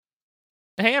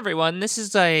Hey everyone, this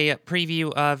is a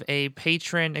preview of a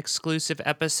Patreon exclusive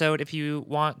episode. If you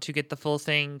want to get the full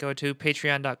thing, go to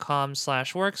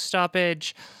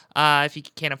patreon.com/workstoppage. If you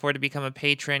can't afford to become a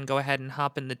patron, go ahead and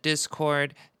hop in the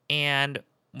Discord and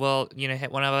we'll,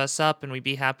 hit one of us up and we'd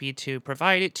be happy to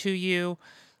provide it to you.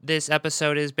 This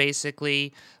episode is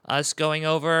basically us going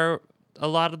over a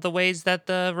lot of the ways that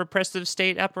the repressive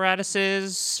state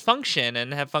apparatuses function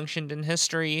and have functioned in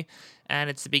history. And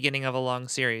it's the beginning of a long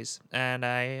series. And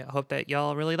I hope that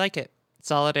y'all really like it.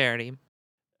 Solidarity.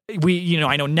 I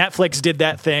know Netflix did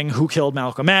that thing, Who Killed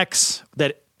Malcolm X,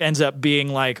 that ends up being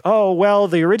like, oh, well,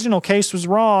 the original case was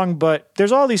wrong, but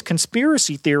there's all these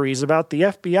conspiracy theories about the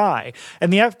FBI.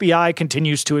 And the FBI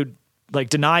continues to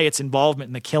deny its involvement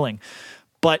in the killing.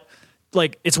 But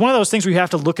it's one of those things where you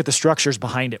have to look at the structures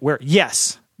behind it, where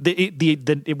yes,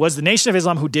 it was the Nation of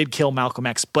Islam who did kill Malcolm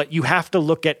X, but you have to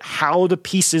look at how the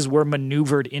pieces were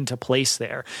maneuvered into place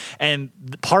there. And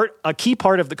a key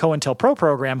part of the COINTELPRO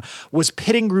program was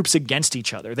pitting groups against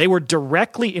each other. They were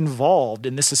directly involved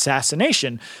in this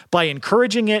assassination by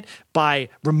encouraging it, by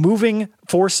removing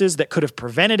forces that could have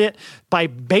prevented it, by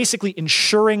basically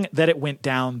ensuring that it went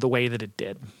down the way that it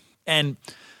did. And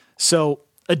so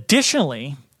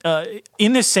additionally,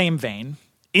 in this same vein,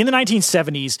 in the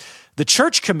 1970s, the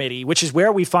Church Committee, which is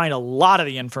where we find a lot of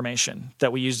the information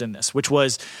that we used in this,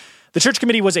 the Church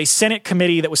Committee was a Senate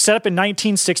committee that was set up in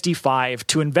 1965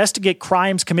 to investigate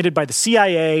crimes committed by the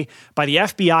CIA, by the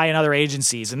FBI, and other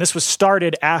agencies. And this was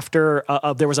started after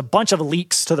there was a bunch of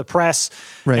leaks to the press,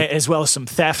 right, as well as some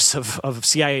thefts of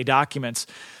CIA documents.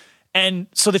 And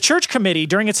so the Church Committee,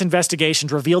 during its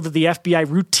investigations, revealed that the FBI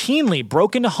routinely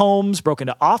broke into homes, broke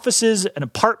into offices and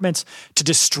apartments to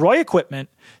destroy equipment,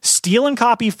 steal and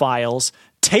copy files,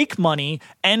 take money,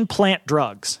 and plant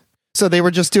drugs. So they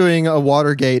were just doing a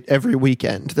Watergate every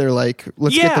weekend. They're like,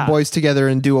 let's get the boys together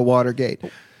and do a Watergate.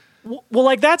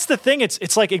 Well, that's the thing.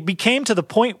 It's like it became to the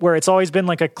point where it's always been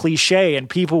like a cliche, and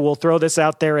people will throw this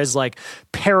out there as like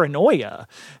paranoia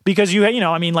because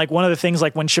one of the things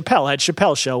like when Chappelle had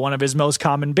Chappelle Show, one of his most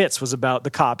common bits was about the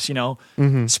cops,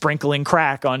 sprinkling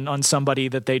crack on somebody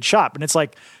that they'd shot, and it's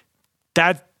like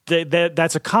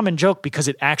that's a common joke because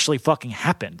it actually fucking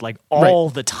happened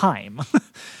all the time.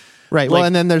 Right. Well,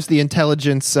 and then there's the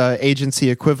intelligence agency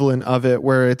equivalent of it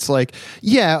where it's like,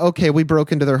 yeah, okay, we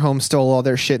broke into their home, stole all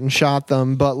their shit and shot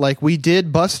them. But we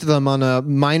did bust them on a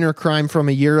minor crime from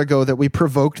a year ago that we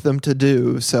provoked them to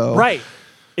do. So right.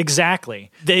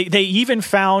 Exactly. They even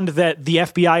found that the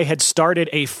FBI had started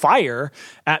a fire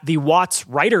at the Watts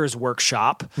Writers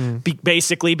Workshop,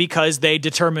 basically because they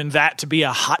determined that to be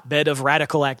a hotbed of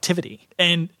radical activity.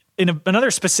 And in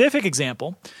another specific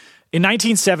example, in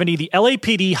 1970, the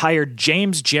LAPD hired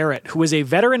James Jarrett, who was a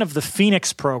veteran of the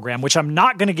Phoenix program, which I'm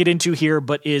not going to get into here,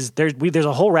 but there's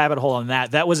a whole rabbit hole on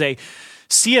that. That was a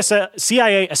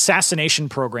CIA assassination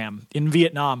program in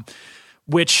Vietnam,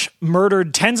 which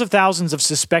murdered tens of thousands of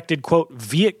suspected, quote,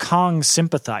 Viet Cong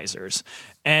sympathizers.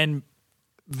 And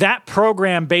that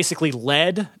program basically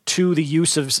led to the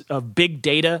use of big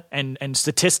data and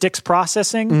statistics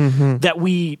processing that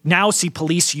we now see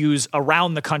police use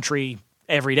around the country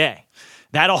every day.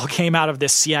 That all came out of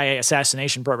this CIA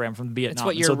assassination program from Vietnam. That's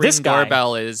what your Ring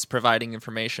doorbell is providing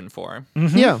information for.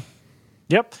 Mm-hmm. Yeah.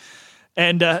 Yep.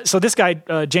 And so this guy,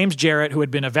 James Jarrett, who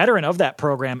had been a veteran of that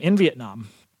program in Vietnam,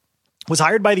 was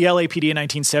hired by the LAPD in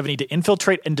 1970 to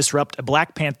infiltrate and disrupt a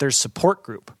Black Panthers support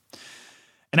group.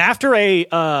 And after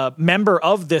a member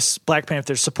of this Black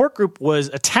Panthers support group was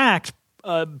attacked,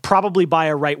 probably by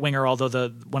a right-winger, although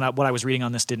what I was reading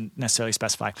on this didn't necessarily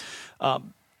specify,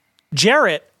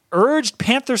 Jarrett urged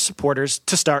Panther supporters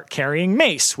to start carrying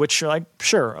mace, which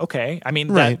sure, okay. I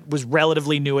mean, that was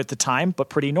relatively new at the time, but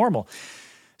pretty normal.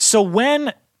 So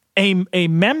when a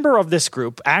member of this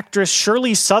group, actress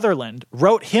Shirley Sutherland,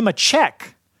 wrote him a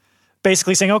check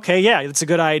basically saying, okay, yeah, it's a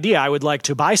good idea. I would like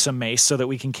to buy some mace so that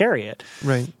we can carry it.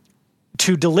 Right.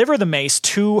 To deliver the mace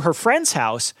to her friend's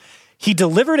house, he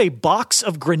delivered a box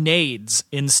of grenades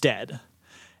instead.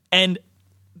 And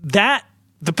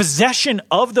the possession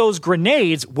of those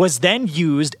grenades was then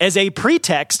used as a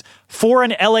pretext for an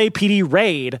LAPD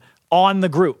raid on the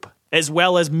group, as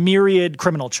well as myriad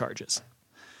criminal charges.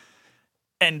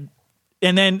 And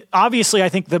then obviously I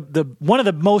think the one of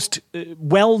the most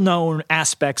well-known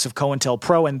aspects of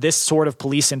COINTELPRO and this sort of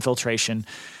police infiltration,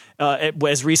 it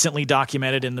was recently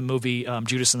documented in the movie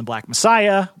Judas and the Black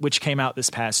Messiah, which came out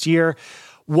this past year,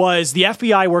 was the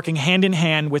FBI working hand in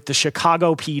hand with the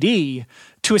Chicago PD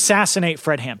to assassinate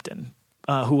Fred Hampton.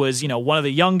 who was, one of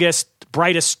the youngest,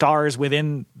 brightest stars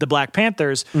within the Black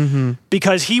Panthers,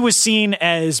 because he was seen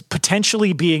as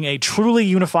potentially being a truly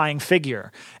unifying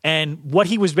figure. And what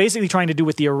he was basically trying to do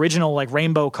with the original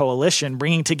Rainbow Coalition,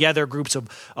 bringing together groups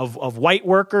of white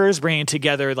workers, bringing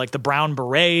together the Brown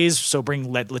Berets, so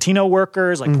bring Latino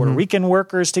workers, Puerto Rican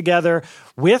workers together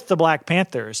with the Black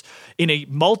Panthers in a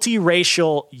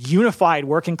multiracial, unified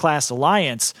working class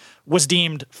alliance, was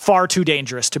deemed far too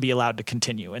dangerous to be allowed to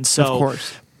continue. And so, of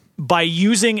course, by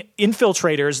using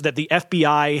infiltrators that the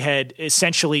FBI had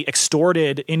essentially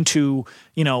extorted into,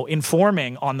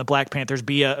 informing on the Black Panthers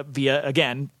via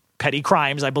again, petty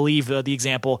crimes. I believe the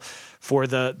example for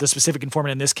the specific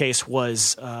informant in this case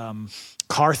was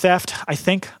car theft, I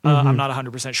think. I'm not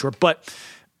 100% sure. But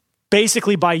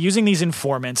basically, by using these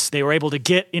informants, they were able to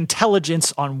get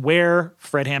intelligence on where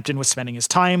Fred Hampton was spending his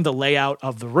time, the layout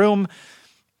of the room.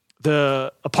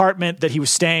 The apartment that he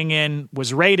was staying in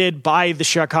was raided by the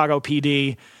Chicago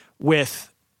PD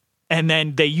and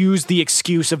then they used the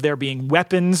excuse of there being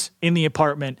weapons in the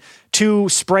apartment to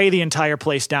spray the entire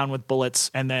place down with bullets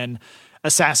and then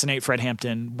assassinate Fred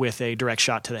Hampton with a direct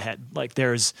shot to the head.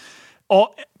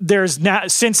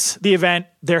 Since the event,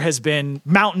 there has been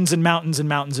mountains and mountains and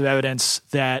mountains of evidence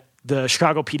that the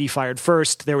Chicago PD fired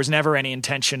first. There was never any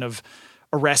intention of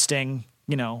arresting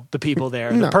the people there.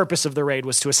 No. The purpose of the raid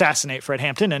was to assassinate Fred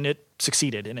Hampton, and it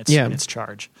succeeded in its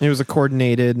charge. It was a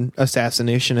coordinated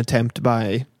assassination attempt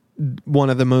by one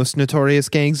of the most notorious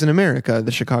gangs in America,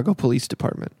 the Chicago Police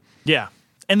Department. Yeah.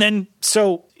 And then,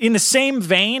 so in the same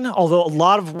vein, although a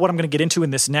lot of what I'm going to get into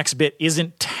in this next bit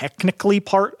isn't technically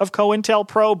part of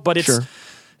COINTELPRO, but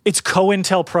it's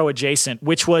COINTELPRO adjacent,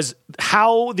 which was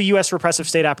how the U.S. repressive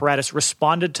state apparatus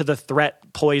responded to the threat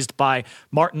posed by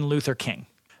Martin Luther King.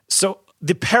 So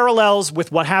the parallels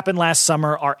with what happened last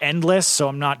summer are endless, so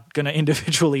I'm not going to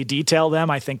individually detail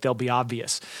them. I think they'll be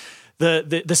obvious.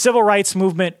 The civil rights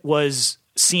movement was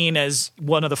seen as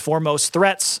one of the foremost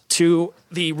threats to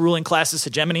the ruling class's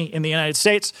hegemony in the United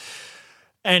States.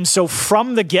 And so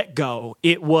from the get-go,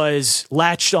 it was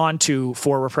latched onto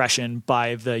for repression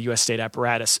by the U.S. state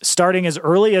apparatus. Starting as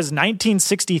early as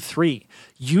 1963,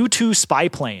 U-2 spy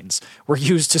planes were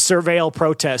used to surveil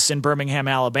protests in Birmingham,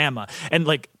 Alabama. And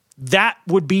that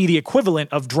would be the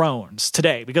equivalent of drones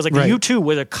today, because the U-2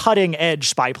 was a cutting-edge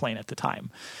spy plane at the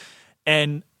time.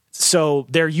 And so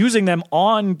they're using them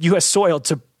on U.S. soil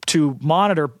to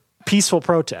monitor peaceful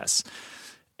protests.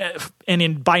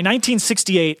 And by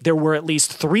 1968, there were at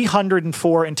least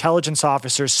 304 intelligence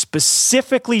officers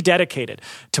specifically dedicated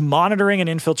to monitoring and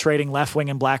infiltrating left-wing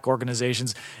and black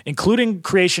organizations, including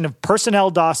creation of personnel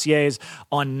dossiers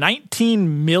on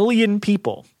 19 million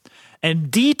people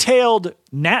and detailed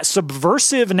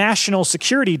subversive national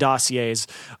security dossiers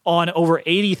on over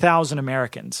 80,000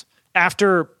 Americans.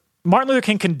 After Martin Luther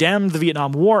King condemned the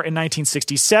Vietnam War in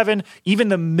 1967, even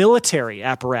the military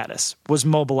apparatus was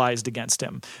mobilized against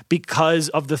him because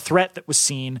of the threat that was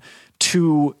seen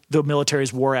to the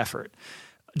military's war effort.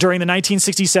 During the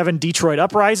 1967 Detroit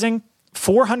Uprising,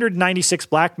 496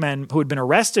 black men who had been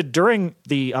arrested during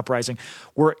the uprising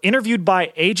were interviewed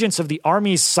by agents of the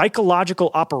Army's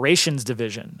Psychological Operations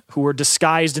Division, who were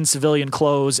disguised in civilian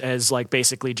clothes as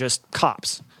basically just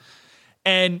cops.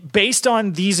 And based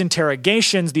on these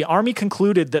interrogations, the Army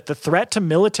concluded that the threat to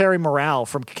military morale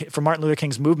from Martin Luther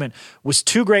King's movement was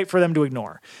too great for them to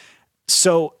ignore.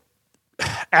 So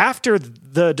after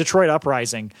the Detroit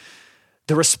Uprising,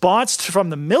 the response from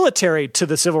the military to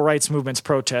the civil rights movement's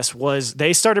protests was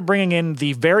they started bringing in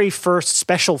the very first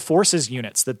special forces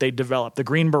units that they developed, the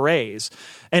Green Berets,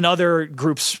 and other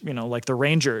groups, like the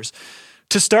Rangers,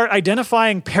 to start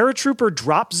identifying paratrooper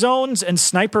drop zones and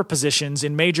sniper positions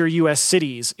in major U.S.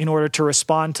 cities in order to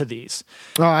respond to these.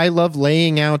 Oh, I love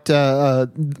laying out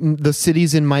the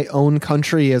cities in my own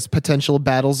country as potential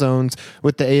battle zones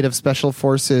with the aid of special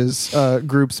forces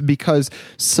groups, because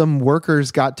some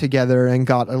workers got together and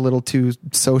got a little too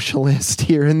socialist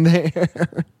here and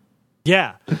there.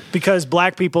 Yeah, because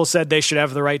black people said they should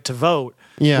have the right to vote.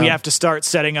 Yeah. We have to start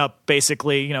setting up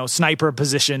basically, sniper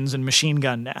positions and machine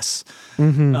gun nests.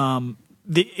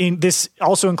 Mm-hmm. This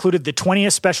also included the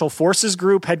 20th Special Forces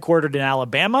Group, headquartered in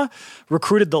Alabama,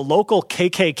 recruited the local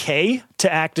KKK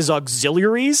to act as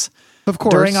auxiliaries, of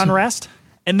course, during unrest.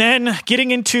 And then getting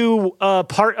into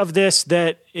part of this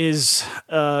that is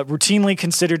routinely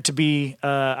considered to be,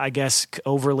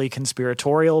 overly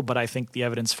conspiratorial, but I think the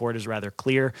evidence for it is rather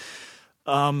clear.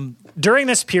 During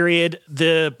this period,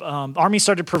 the Army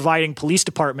started providing police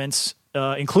departments,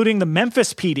 including the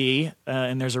Memphis PD,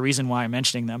 and there's a reason why I'm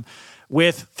mentioning them,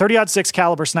 with .30-06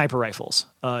 caliber sniper rifles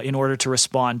in order to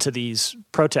respond to these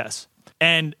protests.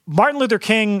 And Martin Luther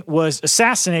King was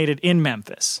assassinated in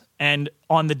Memphis. And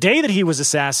on the day that he was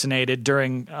assassinated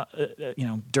during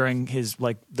his,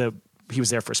 he was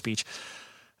there for a speech,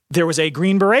 there was a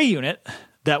Green Beret unit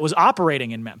that was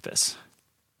operating in Memphis.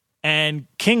 And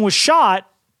King was shot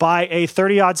by a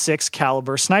 .30-06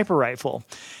 caliber sniper rifle.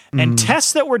 And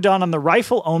tests that were done on the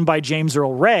rifle owned by James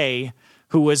Earl Ray,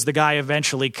 who was the guy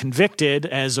eventually convicted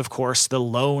as, of course, the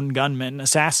lone gunman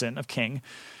assassin of King,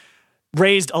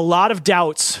 raised a lot of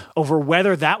doubts over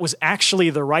whether that was actually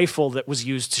the rifle that was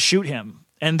used to shoot him.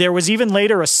 And there was even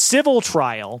later a civil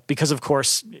trial because, of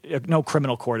course, no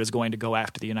criminal court is going to go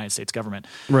after the United States government.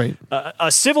 Right.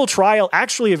 A civil trial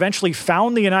actually eventually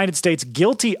found the United States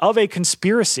guilty of a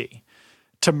conspiracy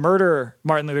to murder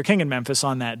Martin Luther King in Memphis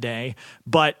on that day.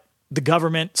 But the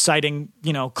government, citing,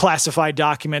 classified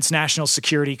documents, national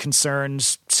security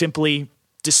concerns, simply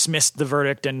dismissed the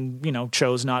verdict and,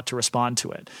 chose not to respond to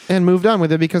it. And moved on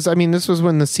with it because, this was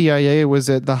when the CIA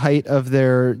was at the height of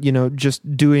their,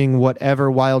 just doing whatever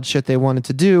wild shit they wanted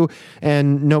to do,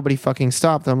 and nobody fucking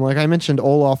stopped them. Like I mentioned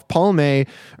Olof Palme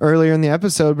earlier in the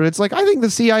episode, but it's like, I think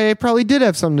the CIA probably did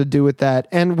have something to do with that.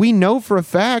 And we know for a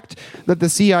fact that the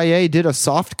CIA did a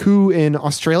soft coup in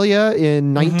Australia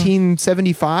in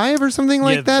 1975 or something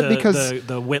like that, because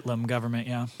the Whitlam government,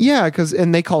 yeah,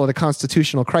 and they call it a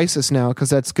constitutional crisis now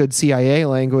because that's good CIA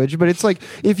language. But it's like,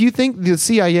 if you think the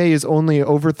CIA is only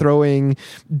overthrowing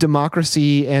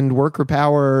democracy and worker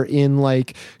power in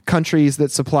like countries that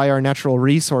supply our natural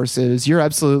resources, you're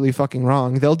absolutely fucking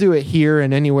wrong. They'll do it here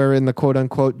and anywhere in the quote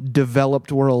unquote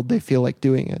developed world they feel like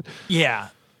doing it. Yeah.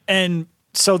 And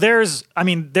so there's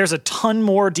a ton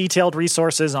more detailed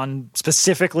resources on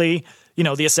specifically,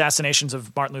 the assassinations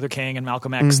of Martin Luther King and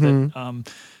Malcolm X that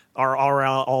are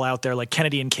all out there. Like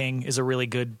Kennedy and King is a really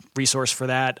good resource for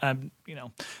that. I'm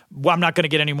not going to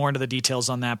get any more into the details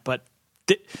on that, but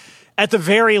at the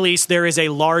very least, there is a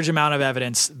large amount of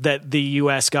evidence that the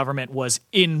U.S. government was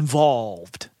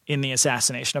involved in the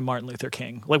assassination of Martin Luther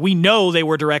King. Like, we know they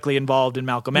were directly involved in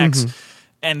Malcolm X,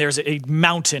 and there's a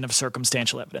mountain of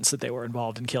circumstantial evidence that they were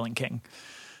involved in killing King.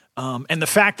 And the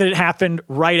fact that it happened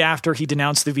right after he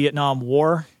denounced the Vietnam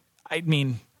War,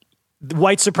 the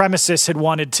white supremacists had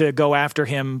wanted to go after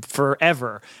him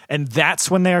forever, and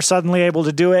that's when they are suddenly able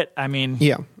to do it.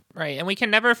 Yeah. Right, and we can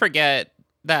never forget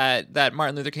that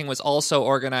Martin Luther King was also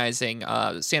organizing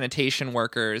sanitation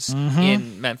workers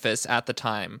in Memphis at the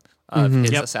time of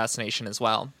his assassination as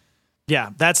well. Yeah,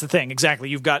 that's the thing. Exactly.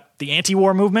 You've got the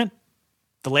anti-war movement,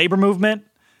 the labor movement,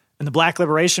 and the Black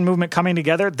Liberation Movement coming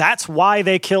together. That's why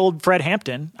they killed Fred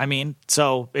Hampton.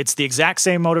 So it's the exact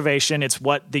same motivation. It's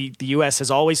what the U.S.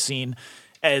 has always seen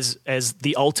as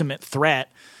the ultimate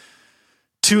threat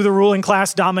to the ruling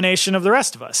class domination of the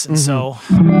rest of us. And so